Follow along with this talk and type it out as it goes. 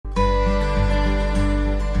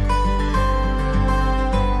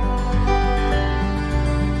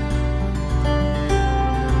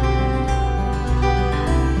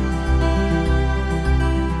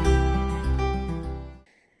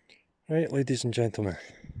Right, ladies and gentlemen,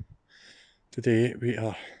 today we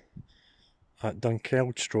are at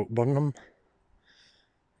Dunkeld stroke Birnam,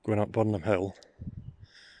 going up Birnam Hill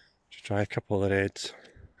to try a couple of the reds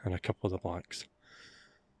and a couple of the blacks.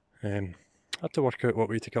 I had to work out what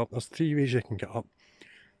way to get up. There's three ways you can get up.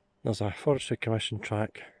 There's a Forestry Commission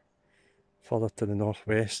track further to the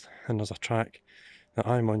northwest, and there's a track that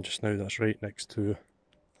I'm on just now that's right next to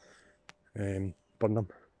Birnam.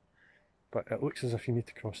 But it looks as if you need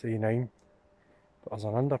to cross the A9. But there's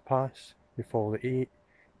an underpass, you follow the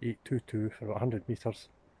 822 for about 100 metres,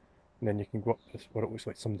 and then you can go up this, what it looks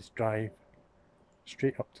like somebody's drive,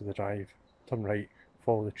 straight up to the drive, turn right,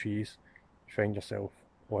 follow the trees, you find yourself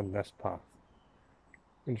on this path.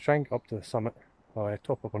 When you try and get up to the summit,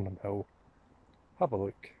 top of Birnam Hill, have a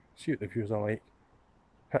look, see what the views are like,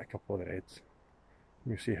 hit a couple of the reds,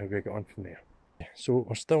 and you'll see how we get on from there. So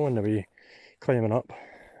we're still on the way, climbing up,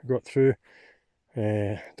 got through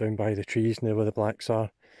down by the trees near where the blacks are,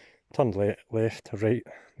 turned left, right,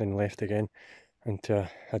 then left again into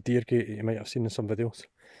a deer gate that you might have seen in some videos.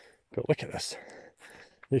 But look at this,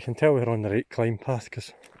 you can tell we're on the right climb path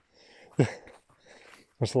because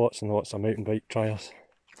there's lots and lots of mountain bike trials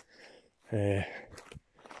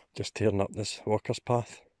just tearing up this walker's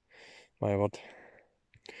path. My word,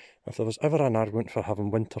 if there was ever an argument for having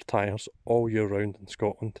winter tyres all year round in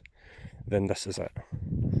Scotland, then this is it.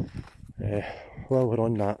 While we're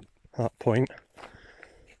on that point,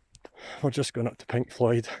 we're just going up to Pink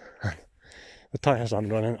Floyd. The tyres I'm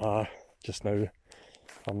running are just now,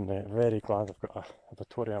 I'm very glad I've got a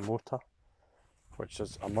Vittoria motor, which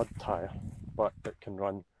is a mud tyre, but it can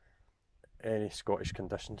run any Scottish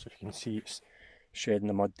conditions. If you can see, it's shedding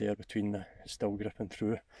the mud there between the, it's still gripping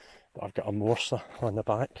through. But I've got a Morsa on the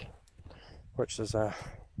back, which is a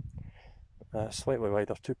slightly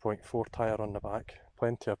wider 2.4 tyre on the back,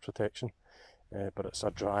 plenty of protection, but it's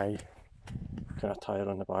a dry kind of tyre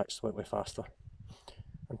on the back, slightly faster.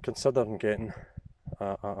 I'm considering getting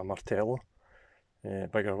a Martello,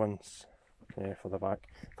 bigger ones for the back.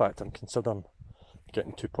 In fact, I'm considering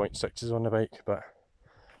getting 2.6s on the bike, but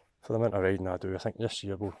for the amount of riding I do, I think this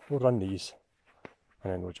year we'll run these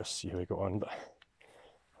and then we'll just see how we go on. But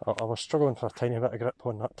I was struggling for a tiny bit of grip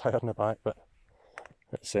on that tyre in the back, but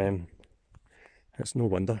it's no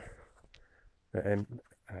wonder.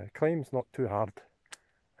 Climb's not too hard.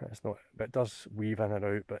 It's not, but it does weave in and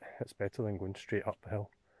out, but it's better than going straight up the hill.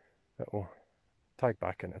 It will tag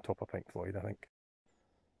back into the top of Pink Floyd, I think.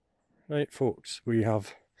 Right folks, we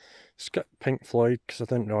have skipped Pink Floyd because I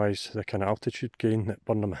didn't realise the kind of altitude gain that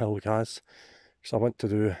Birnam Hill has. So I went to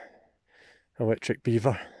do Electric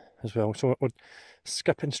Beaver as well. So we're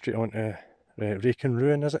skipping straight on to Rake and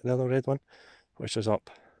Ruin, is it? The other red one, which is up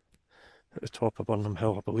at the top of Birnam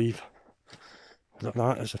Hill, I believe.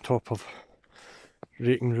 That is the top of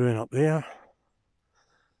Rake and Ruin up there.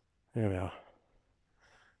 There we are.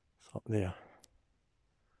 It's up there.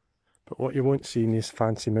 But what you won't see in these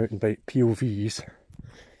fancy mountain bike POVs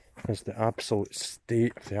is the absolute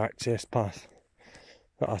state of the access path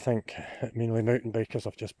that I think mainly mountain bikers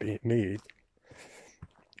have just made.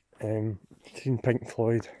 Seen Pink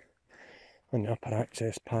Floyd on the upper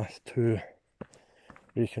access path to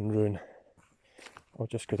Rake and Ruin. I'll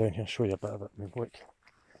just go down here and show you a bit of it. I mean, look,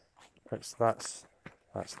 that's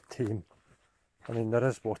tame. I mean, there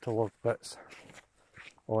is waterlogged bits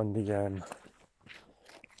on the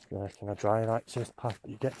kind of dry access path, but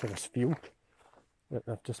you get to this field that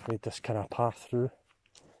they've just made this kind of path through,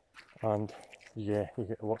 and yeah, you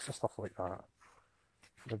get lots of stuff like that.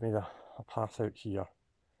 They've made a path out here,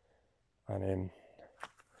 and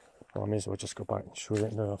well, I may as well just go back and show you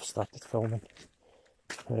it now I've started filming.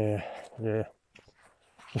 Yeah, you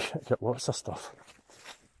get lots of stuff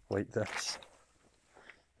like this.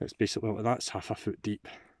 It's basically like that's half a foot deep,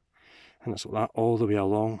 and it's like that all the way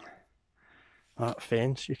along that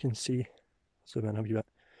fence. You can see, zoom in a wee bit,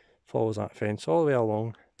 follows that fence all the way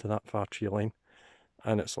along to that far tree line,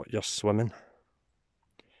 and it's like you're swimming.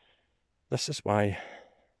 This is why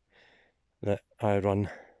that I run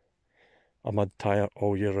a mud tyre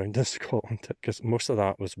all year round in Scotland, because most of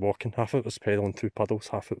that was walking. Half of it was pedalling through puddles,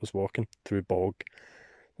 half of it was walking through bog.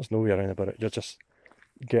 There's no way around about it. You just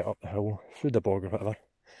get up the hill through the bog or whatever.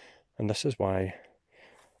 And this is why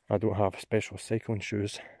I don't have special cycling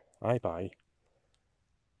shoes. I buy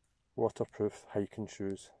waterproof hiking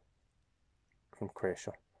shoes from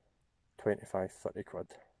Quesha, 25, 30 quid.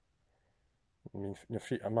 I mean, my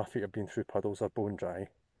feet have been through puddles, they're bone dry,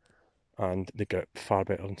 and they get far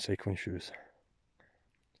better than cycling shoes.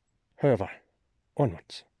 However,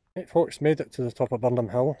 onwards. Right folks, made it to the top of Birnam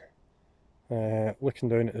Hill, looking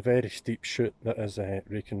down at the very steep chute that is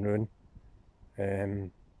Rake and Ruin.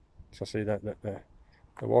 So I say that the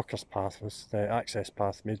walker's path was the access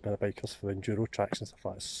path made by the bikers for the enduro tracks and stuff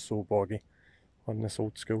like that. It's so boggy on this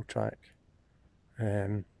old school track.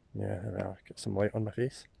 Yeah, there we are, get some light on my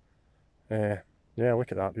face. Yeah,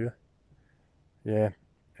 look at that view. Yeah,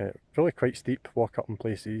 really quite steep walk up in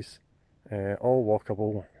places, all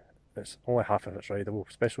walkable. It's only half of it's rideable,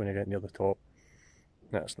 especially when you get near the top.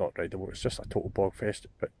 No, it's not rideable, it's just a total bog fest,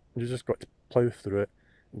 but you just got to plough through it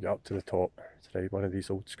and get up to the top to ride one of these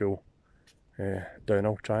old school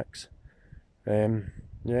downhill tracks.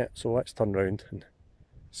 Yeah, so let's turn round and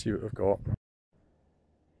see what we've got.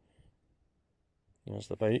 There's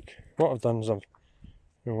the bike. What I've done is a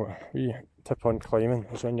wee tip on climbing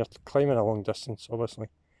is when you're climbing a long distance, obviously,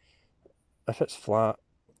 if it's flat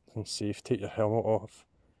and safe, take your helmet off,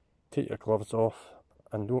 take your gloves off,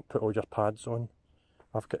 and don't put all your pads on.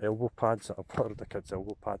 I've got elbow pads that I've ordered the kids'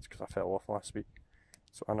 elbow pads because I fell off last week,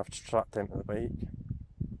 so and I've strapped them to the bike.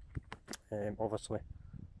 Obviously,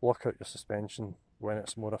 lock out your suspension when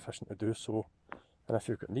it's more efficient to do so, and if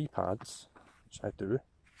you've got knee pads, which I do,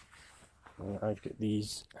 I've got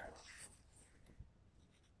these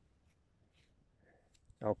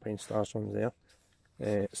Alpine Stars ones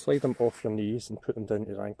there. Slide them off your knees and put them down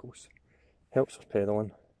to your ankles. Helps with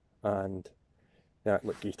pedalling, and they act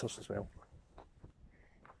like gaiters as well.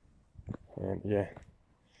 Yeah,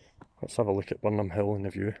 let's have a look at Birnam Hill in the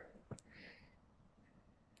view.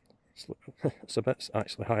 It's a bit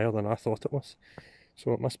actually higher than I thought it was,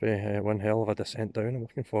 so it must be one hell of a descent down. I'm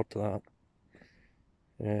looking forward to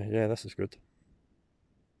that. Yeah, this is good.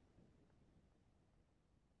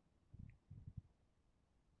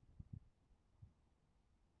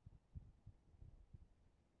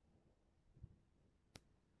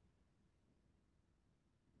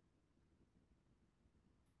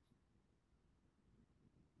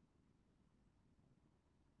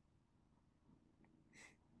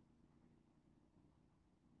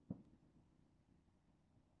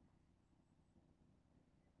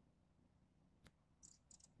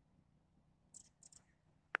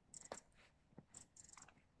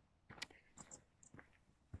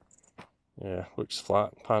 Yeah, looks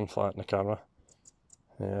flat, pan flat in the camera.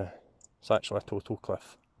 Yeah, it's actually a total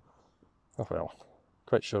cliff. Oh well,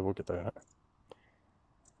 quite sure we'll get down it.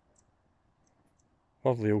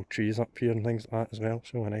 Lovely old trees up here and things like that as well,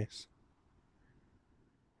 so nice.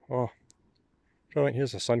 Oh, brilliant,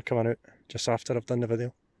 here's the sun coming out just after I've done the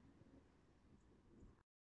video.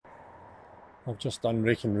 I've just done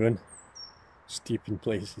Rake and Ruin, steep in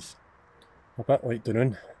places. A bit like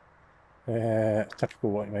Dunkeld.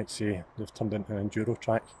 Typical what you might say, they've turned into an enduro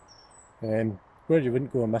track. Where you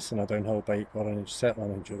wouldn't go amiss in a downhill bike or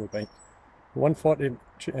certainly an enduro bike.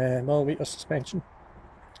 140mm suspension,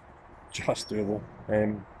 just doable.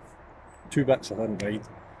 Two bits I didn't ride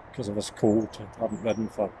because I was cold, I haven't ridden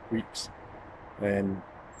for weeks. The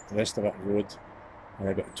rest of it road,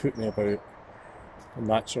 but it took me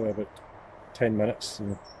naturally about 10 minutes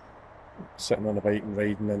sitting on the bike and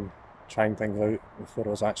riding and trying things out before I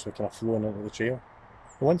was actually kind of flowing into the trail.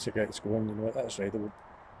 But once it gets going, you know, it is rideable.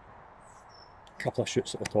 A couple of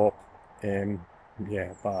shoots at the top,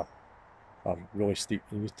 yeah, but are really steep.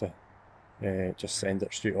 You need to just send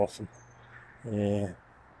it straight off them.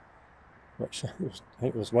 Which I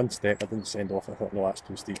think there was one step I didn't send off. I thought, no, that's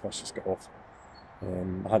too steep, let's just get off. I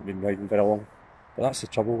hadn't been riding very long, but that's the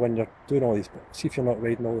trouble when you're doing all these. See if you're not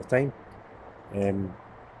riding all the time, and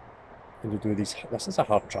you do these. This is a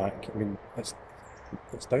hard track. I mean, it's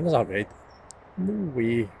down as a red. No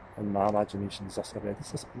way in my imagination is this a red.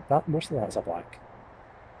 Most of that is a black.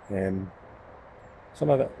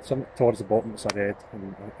 Some towards the bottom it's a red,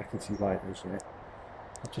 and I can see why it is red.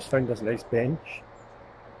 I've just found this nice bench.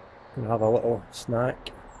 Gonna have a little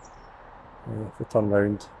snack. If we turn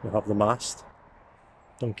round, we have the mast,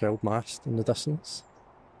 Dunkeld mast in the distance.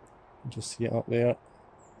 You can just see it up there.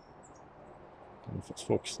 Don't know if it's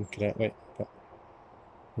focusing correctly, but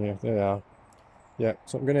yeah, there they are. Yeah,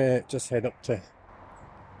 so I'm gonna just head up to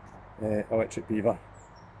Electric Beaver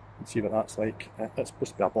and see what that's like. It's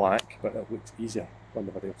supposed to be a black, but it looks easier on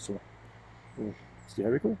the video, so we'll see how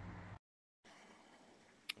we go.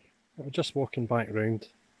 We're just walking back round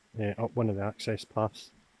up one of the access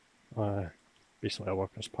paths, basically a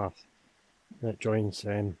worker's path that joins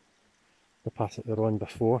the path that they were on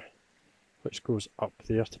before, which goes up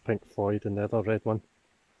there to Pink Floyd and the other red one,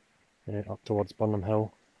 up towards Birnam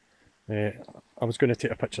Hill. I was going to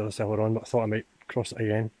take a picture of this earlier on, but I thought I might cross it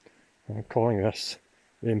again. I'm calling this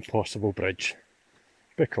the Impossible Bridge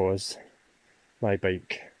because my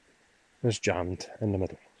bike was jammed in the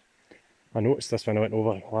middle. I noticed this when I went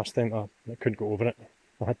over last time. I couldn't go over it.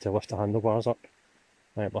 I had to lift the handlebars up.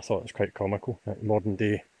 I thought it was quite comical. Modern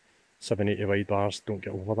day 780 wide bars, don't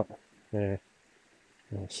get over that.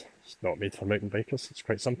 It's not made for mountain bikers, it's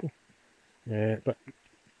quite simple. But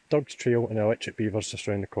Doug's Trail and Electric Beaver's just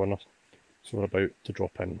round the corner, so we're about to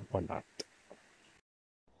drop in on that.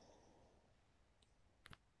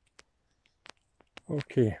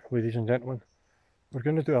 Okay, ladies and gentlemen, we're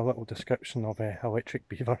going to do a little description of Electric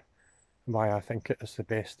Beaver and why I think it is the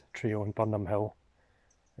best trail in Birnam Hill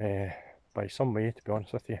by some way, to be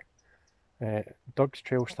honest with you. Doug's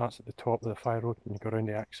Trail starts at the top of the fire road and you go around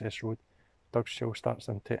the access road. Doug's Trail starts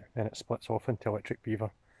into it, then it splits off into Electric Beaver.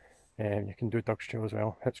 You can do Doug's Trail as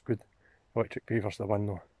well, it's good. Electric Beaver's the one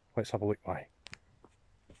though. Let's have a look why.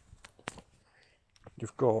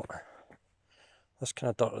 You've got this kind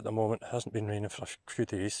of dirt at the moment. It hasn't been raining for a few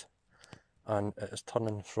days and it is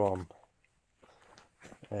turning from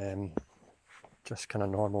just kind of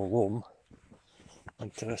normal loam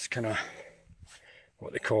into this kind of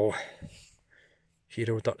what they call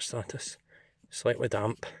hero dirt status. Slightly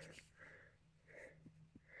damp,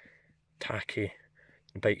 tacky,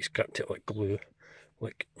 the bike's gripped it like glue.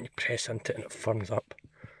 Like you press into it and it firms up,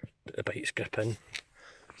 but the bike's gripping.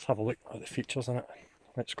 Let's have a look at the features in it.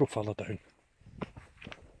 Let's go further down.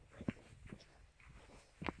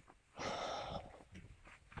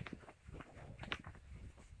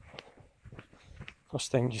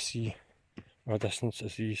 First thing you see in the distance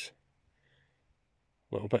is these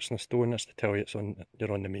little bits in the stone. That's to tell you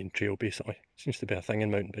you're on the main trail basically. Seems to be a thing in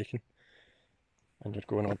mountain biking. And you're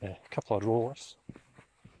going on a couple of rollers.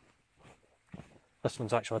 This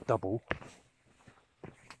one's actually a double.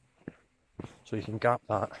 So you can gap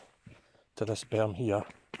that to this berm here.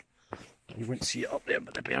 You wouldn't see it up there,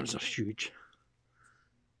 but the berms are huge.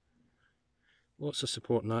 Lots of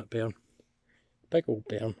support in that berm. Big old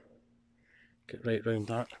berm. Get right round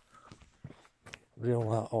that. Reel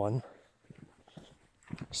that on.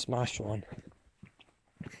 Smash on.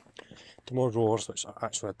 To more rollers, which are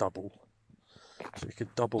actually a double. So you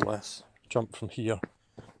could double this, jump from here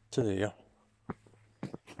to there.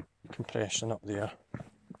 Compression up there.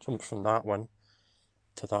 Jump from that one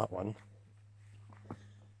to that one.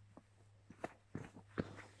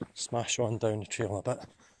 Smash on down the trail a bit.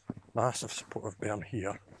 Massive supportive berm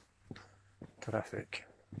here. Terrific.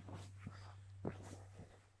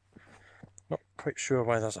 Not quite sure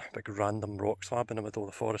why there's a big random rock slab in the middle of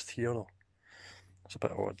the forest here though. It's a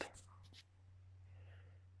bit odd.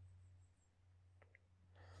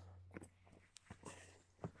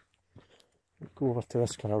 Go over to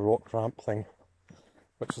this kind of rock ramp thing,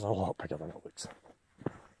 which is a lot bigger than it looks.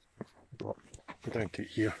 Go down to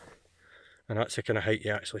here, and that's the kind of height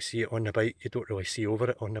you actually see it on the bike. You don't really see over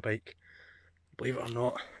it on the bike, believe it or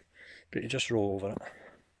not, but you just roll over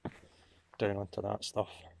it, down onto that stuff.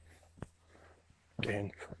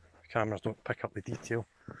 Again, cameras don't pick up the detail,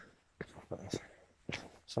 but there's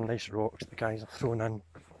some nice rocks the guys have thrown in,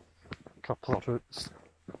 a couple of roots,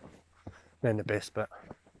 then the best bit.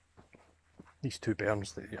 These two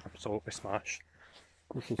berms that you absolutely smash.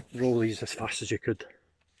 You can roll these as fast as you could.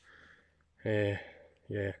 Yeah,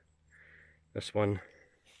 this one,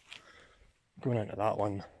 going into that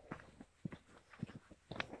one,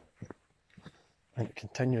 and it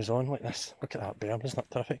continues on like this. Look at that berm, isn't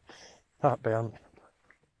that terrific? That berm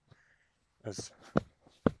is,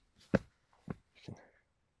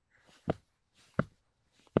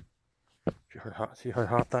 see how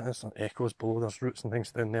hard that is? It echoes below, there's roots and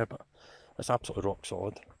things down there, but it's absolutely rock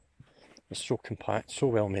solid. It's so compact, so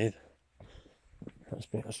well made.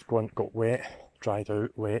 It's got wet, dried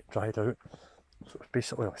out, wet, dried out. So it's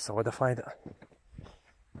basically solidified it.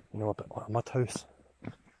 You know, a bit like a mud house.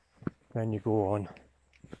 Then you go on,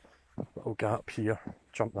 little gap here,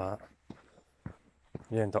 jump that.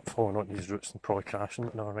 You end up falling on these roots and probably crashing,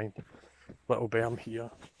 but never mind. Little berm here.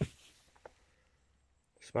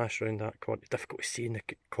 Smash around that corner. Difficult to see in the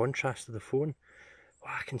contrast of the phone. Oh,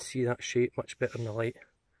 I can see that shape much better in the light.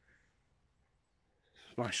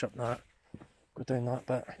 Smash up that, go down that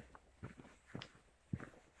bit.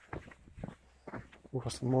 Over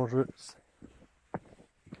some more roots.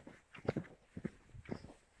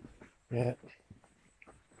 Yeah.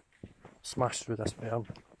 Smash through this berm.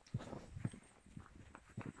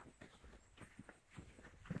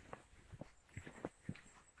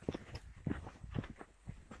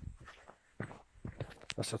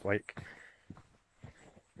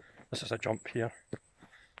 This is a jump here.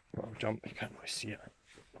 Little jump, you can't really see it.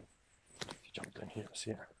 If you jump down here,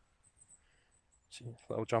 see it. See,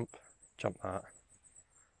 little jump that.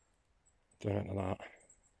 Down into that.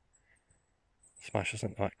 Smashes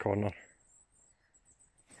into that corner.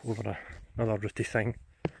 Over another rooty thing.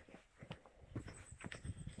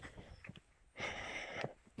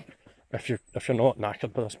 if you're not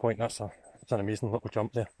knackered by this point, that's an amazing little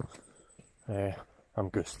jump there. I'm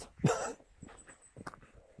goosed.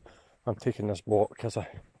 I'm taking this walk as a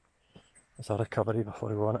recovery before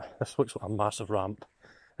we go on it. This looks like a massive ramp.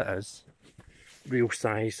 It is. Real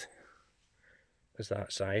size is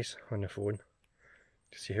that size on the phone.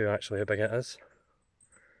 To see how big it is.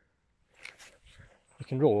 You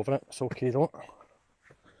can roll over it, it's okay though.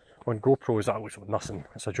 On GoPros that looks like nothing,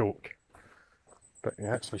 it's a joke. But you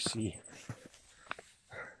actually see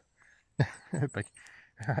how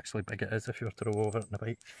big it is if you were to roll over it on a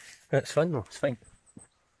bike. It's fun though, it's fine.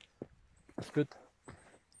 It's good.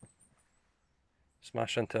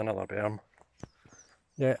 Smash into another berm.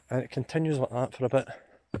 Yeah, and it continues like that for a bit.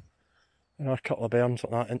 A couple of berms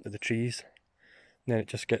like that into the trees. And then it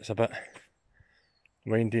just gets a bit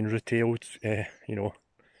windy and rooty, you know,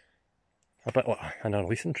 a bit like an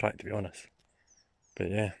unleashing track to be honest.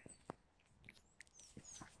 But yeah.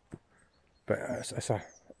 But it's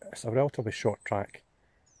a relatively short track.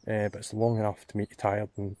 But it's long enough to make you tired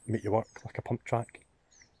and make you work like a pump track.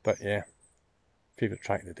 But yeah, favourite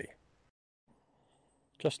track of the day.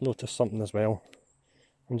 Just noticed something as well.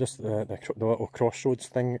 I'm just the little crossroads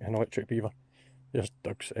thing in Electric Beaver. There's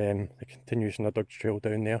Doug's, the continuation of Doug's Trail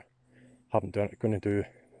down there. Haven't done it, going to do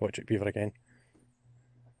Electric Beaver again.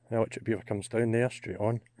 The Electric Beaver comes down there, straight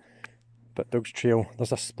on. But Doug's Trail,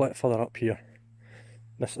 there's a split further up here.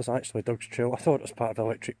 This is actually Doug's Trail. I thought it was part of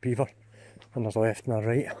Electric Beaver, and there's a left and a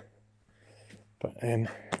right. But it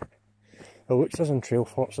looks as in Trail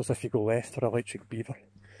Forks as if you go left for Electric Beaver.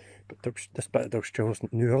 But this bit of Doug's Trail is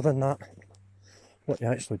newer than that. What you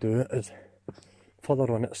actually do is,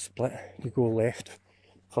 further on it's split, you go left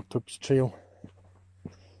for Doug's Trail,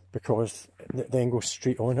 because it then goes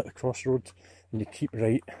straight on at the crossroads, and you keep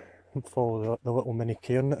right and follow the little mini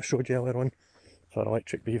cairn that I showed you earlier on for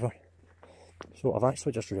Electric Beaver. So I've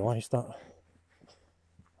actually just realised that.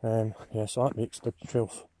 Yeah, so that makes the trail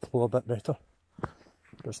flow a bit better,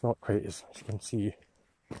 but it's not quite as you can see.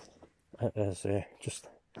 It is just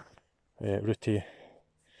rooty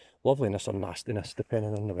loveliness or nastiness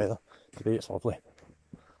depending on the weather. Today it's lovely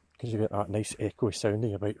because you get that nice echoey sound of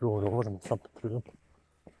your bike rolling over and thumping through them.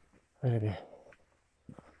 Anyway,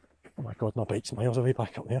 oh my god, my bike's miles away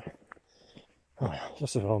back up there. Oh yeah,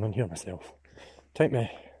 just as well I'm in here myself. Time to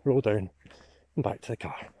roll down and back to the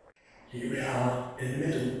car. Here we are in the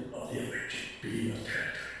middle of the Electric Beaver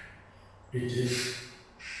territory. It is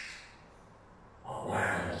a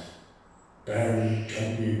wild, very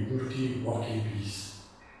jumpy, rooty, rocky piece.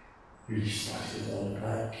 We started on the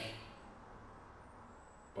back